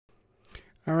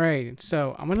Alright,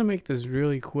 so I'm gonna make this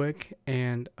really quick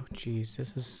and oh geez,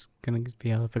 this is gonna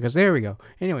be out of focus. There we go.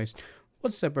 Anyways,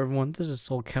 what's up everyone? This is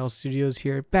SeoulCalStudios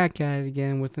here, back at it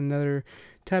again with another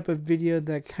type of video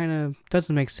that kind of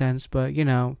doesn't make sense, but you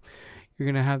know, you're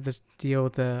gonna have this deal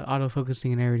with the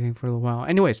autofocusing and everything for a little while.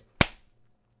 Anyways,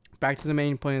 back to the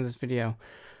main point of this video.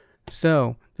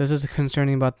 So, this is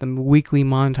concerning about the weekly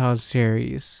montage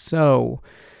series. So,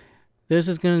 this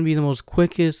is going to be the most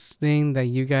quickest thing that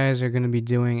you guys are going to be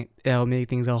doing. It'll make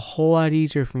things a whole lot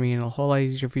easier for me and a whole lot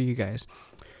easier for you guys.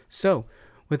 So,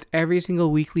 with every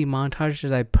single weekly montage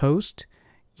that I post,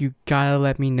 you gotta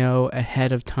let me know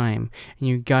ahead of time. And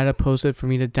you gotta post it for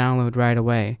me to download right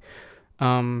away.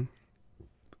 I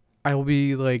will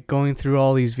be like going through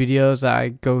all these videos that I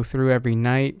go through every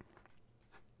night.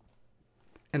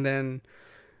 And then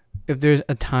if there's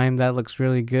a time that looks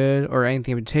really good or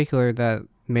anything in particular that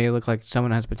may look like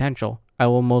someone has potential, I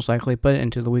will most likely put it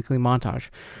into the weekly montage.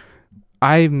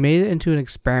 I've made it into an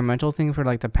experimental thing for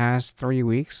like the past 3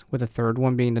 weeks, with the third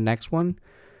one being the next one.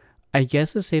 I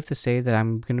guess it's safe to say that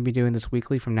I'm going to be doing this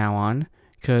weekly from now on,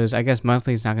 because I guess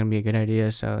monthly is not going to be a good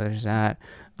idea, so there's that.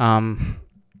 I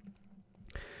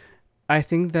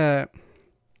think that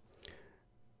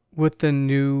with the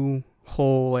new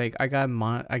whole I got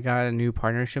a new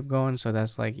partnership going, so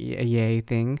that's like a yay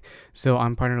thing. So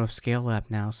I'm partnered with ScaleLab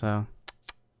now, so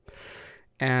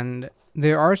and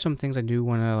there are some things I do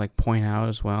want to like point out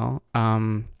as well.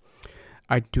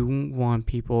 I do want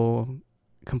people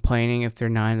complaining if they're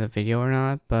not in the video or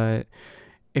not, but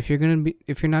if you're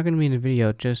not gonna be in the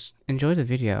video, just enjoy the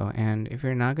video, and if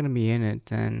you're not gonna be in it,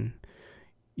 then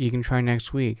you can try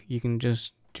next week. You can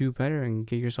just do better and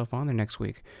get yourself on there next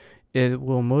week. It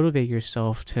will motivate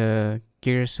yourself to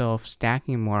get yourself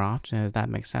stacking more often, if that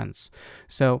makes sense.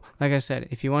 So, like I said,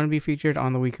 if you want to be featured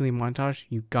on the weekly montage,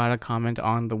 you gotta comment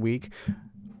on the week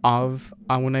of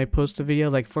when I post a video.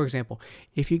 Like, for example,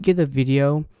 if you get like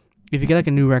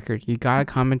a new record, you gotta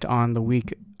comment on the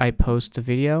week I post the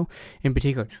video in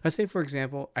particular. Let's say, for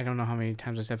example, I don't know how many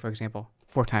times I said for example,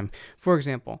 4 times. For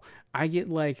example, I get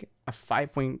like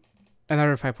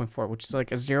another 5.4, which is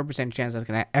like a 0% chance that's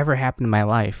gonna ever happen in my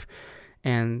life,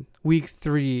 and week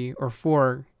 3 or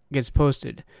 4 gets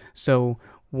posted. So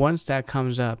once that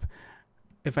comes up,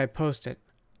 if I post it,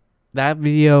 that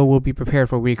video will be prepared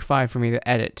for week 5 for me to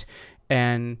edit.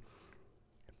 And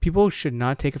people should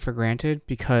not take it for granted,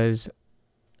 because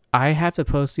I have to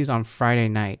post these on Friday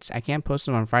nights. I can't post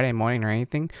them on Friday morning or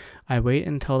anything. I wait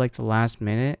until like the last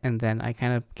minute, and then I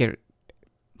kind of get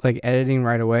like editing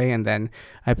right away, and then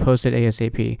I post it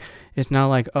ASAP. It's not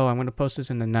like, oh, I'm gonna post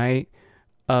this in the night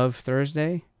of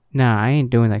Thursday. Nah, I ain't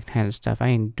doing that kind of stuff. I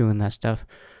ain't doing that stuff.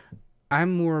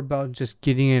 I'm more about just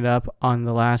getting it up on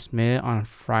the last minute on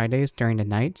Fridays during the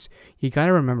nights. You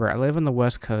gotta remember, I live on the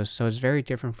West Coast, so it's very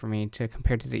different for me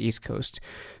compared to the East Coast.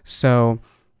 So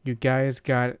you guys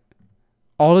got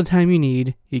all the time you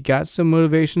need. You got some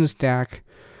motivation to stack.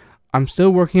 I'm still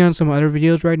working on some other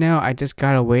videos right now. I just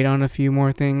gotta wait on a few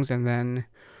more things, and then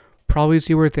probably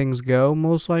see where things go,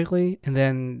 most likely. And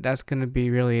then that's gonna be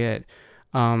really it.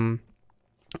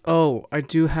 Oh, I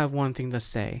do have one thing to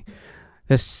say.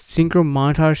 The Synchro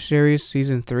Montage Series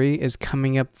Season 3 is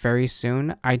coming up very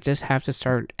soon. I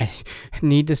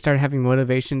need to start having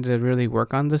motivation to really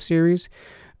work on the series.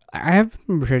 I have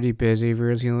been pretty busy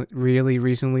really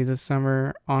recently this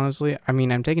summer, honestly. I mean,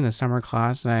 I'm taking a summer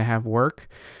class and I have work.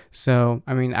 So,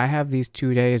 I mean, I have these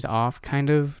 2 days off kind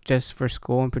of just for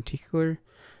school in particular.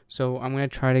 So I'm going to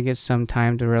try to get some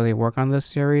time to really work on this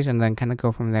series and then kind of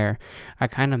go from there. I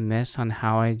kind of miss on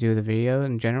how I do the video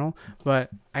in general, but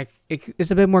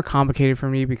it's a bit more complicated for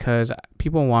me because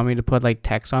people want me to put like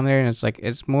text on there, and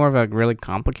it's more of a really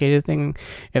complicated thing,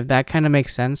 if that kind of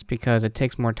makes sense, because it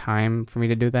takes more time for me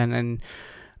to do that. And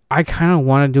I kind of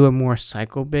want to do it more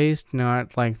cycle based,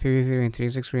 not like 3-3 and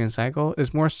 3-6 and cycle.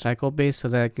 It's more cycle based so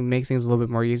that I can make things a little bit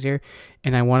more easier.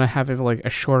 And I want to have it like a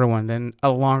shorter one than a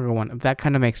longer one, if that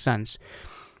kind of makes sense.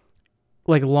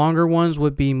 Like longer ones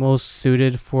would be most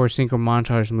suited for synchro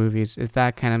montage movies, if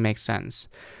that kind of makes sense.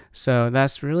 So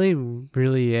that's really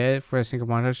it for the synchro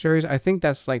montage series. I think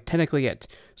that's like technically it.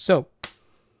 So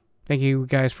thank you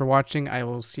guys for watching. I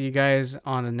will see you guys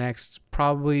on the next,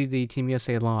 probably the Team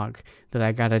USA log that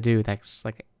I gotta do. That's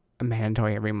like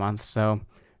mandatory every month. So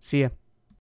see ya.